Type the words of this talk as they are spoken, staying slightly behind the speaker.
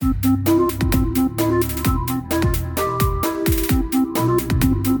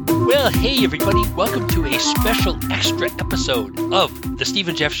Hey everybody, welcome to a special extra episode of The Steve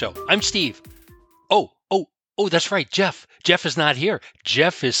and Jeff Show. I'm Steve. Oh, that's right, Jeff. Jeff is not here.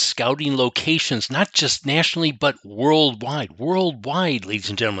 Jeff is scouting locations, not just nationally, but worldwide. Worldwide, ladies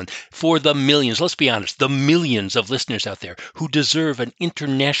and gentlemen, for the millions, let's be honest, the millions of listeners out there who deserve an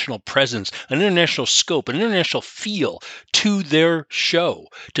international presence, an international scope, an international feel to their show,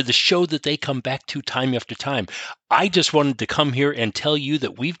 to the show that they come back to time after time. I just wanted to come here and tell you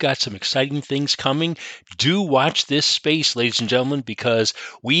that we've got some exciting things coming. Do watch this space, ladies and gentlemen, because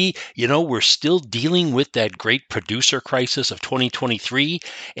we're still dealing with that great producer crisis of 2023,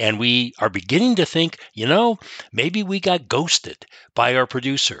 and we are beginning to think, maybe we got ghosted by our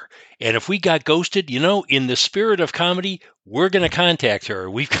producer. And if we got ghosted, in the spirit of comedy, we're going to contact her.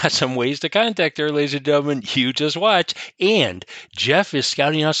 We've got some ways to contact her, ladies and gentlemen. You just watch. And Jeff is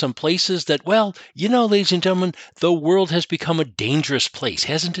scouting out some places that, ladies and gentlemen, the world has become a dangerous place,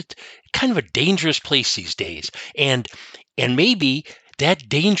 hasn't it? Kind of a dangerous place these days. And maybe that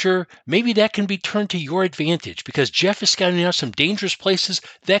danger, maybe that can be turned to your advantage, because Jeff is scouting out some dangerous places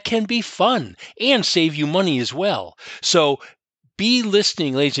that can be fun and save you money as well. So be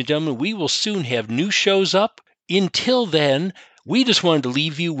listening, ladies and gentlemen. We will soon have new shows up. Until then, we just wanted to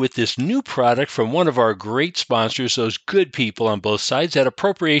leave you with this new product from one of our great sponsors, those good people on both sides at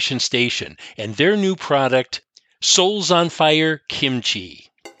Appropriation Station, and their new product, Seouls on Fire Kimchi.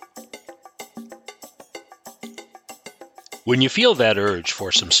 When you feel that urge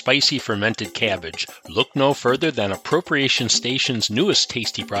for some spicy fermented cabbage, look no further than Appropriation Station's newest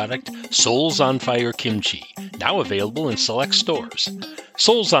tasty product, Seouls on Fire Kimchi, now available in select stores.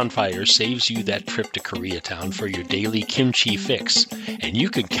 Seouls on Fire saves you that trip to Koreatown for your daily kimchi fix, and you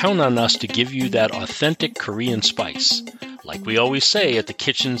can count on us to give you that authentic Korean spice. Like we always say at the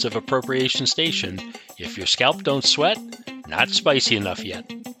kitchens of Appropriation Station, if your scalp don't sweat, not spicy enough yet.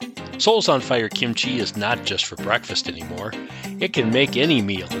 Seouls on Fire Kimchi is not just for breakfast anymore. It can make any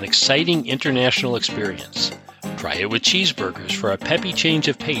meal an exciting international experience. Try it with cheeseburgers for a peppy change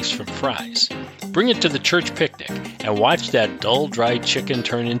of pace from fries. Bring it to the church picnic and watch that dull, dried chicken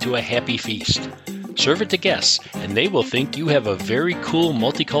turn into a happy feast. Serve it to guests, and they will think you have a very cool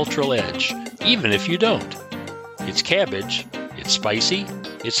multicultural edge, even if you don't. It's cabbage, it's spicy,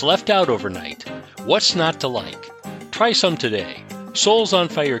 it's left out overnight. What's not to like? Try some today. Seouls on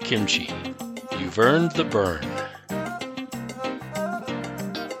Fire Kimchi. You've earned the burn.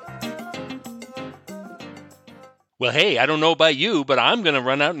 Well, hey, I don't know about you, but I'm going to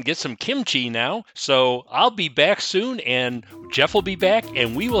run out and get some kimchi now. So I'll be back soon, and Jeff will be back,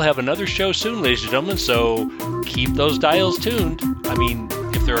 and we will have another show soon, ladies and gentlemen. So keep those dials tuned. I mean,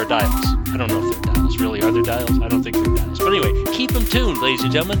 if there are dials. I don't know if they're dials. Really, are there dials? I don't think they're dials. But anyway, keep them tuned, ladies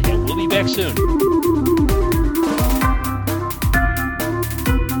and gentlemen, and we'll be back soon.